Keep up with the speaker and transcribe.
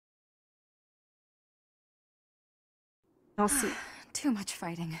I'll see. Too much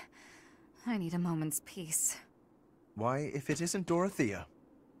fighting. I need a moment's peace. Why, if it isn't Dorothea?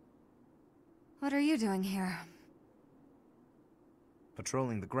 What are you doing here?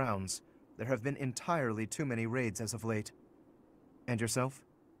 Patrolling the grounds. There have been entirely too many raids as of late. And yourself?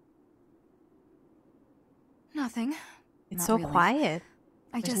 Nothing. It's Not so really. quiet.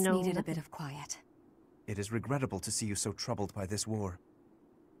 I There's just no needed a nothing. bit of quiet. It is regrettable to see you so troubled by this war.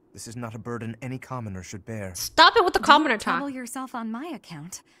 This is not a burden any commoner should bear. Stop it with the commoner Don't trouble talk. yourself on my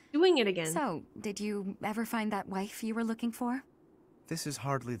account. Doing it again. So, did you ever find that wife you were looking for? This is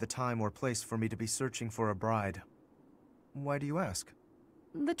hardly the time or place for me to be searching for a bride. Why do you ask?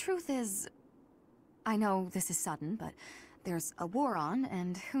 The truth is, I know this is sudden, but there's a war on,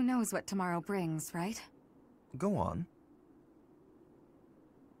 and who knows what tomorrow brings, right? Go on.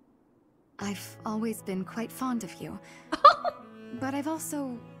 I've always been quite fond of you. But I've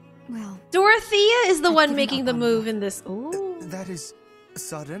also, well... Dorothea is the I've one given making up the on move you. in this. Ooh. That is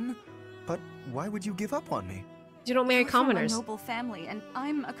sudden, but why would you give up on me? You don't marry You're from commoners. a noble family, and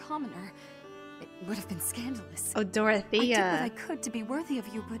I'm a commoner. It would have been scandalous. Oh, I did what I Dorothea. could to be worthy of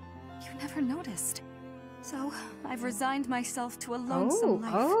you, but you never noticed. So, I've resigned myself to a lonesome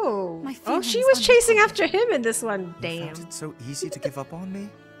life. My Oh, she feelings was chasing unrequited. after him in this one. You Damn. found it so easy to give up on me?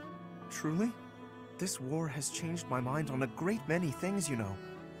 Truly? This war has changed my mind on a great many things, you know.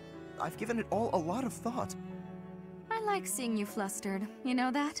 I've given it all a lot of thought. I like seeing you flustered, you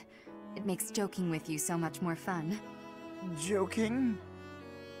know that? It makes joking with you so much more fun. Joking?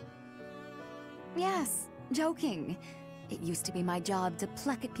 Yes, joking. It used to be my job to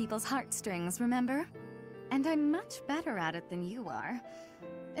pluck at people's heartstrings, remember? And I'm much better at it than you are.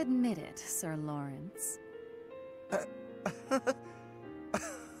 Admit it, Sir Lorenz.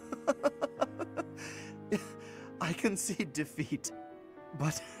 I concede defeat,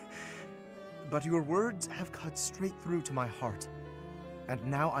 but your words have cut straight through to my heart. And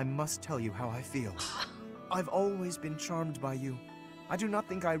now I must tell you how I feel. I've always been charmed by you. I do not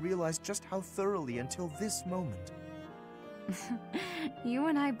think I realized just how thoroughly until this moment. You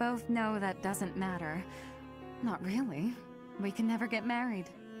and I both know that doesn't matter. Not really. We can never get married.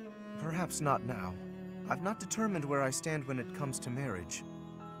 Perhaps not now. I've not determined where I stand when it comes to marriage.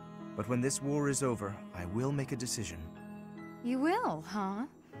 But when this war is over, I will make a decision. You will, huh?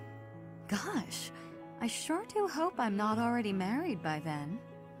 Gosh, I sure do hope I'm not already married by then.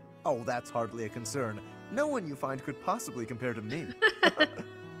 Oh, that's hardly a concern. No one you find could possibly compare to me.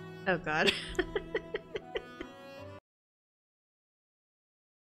 Oh god.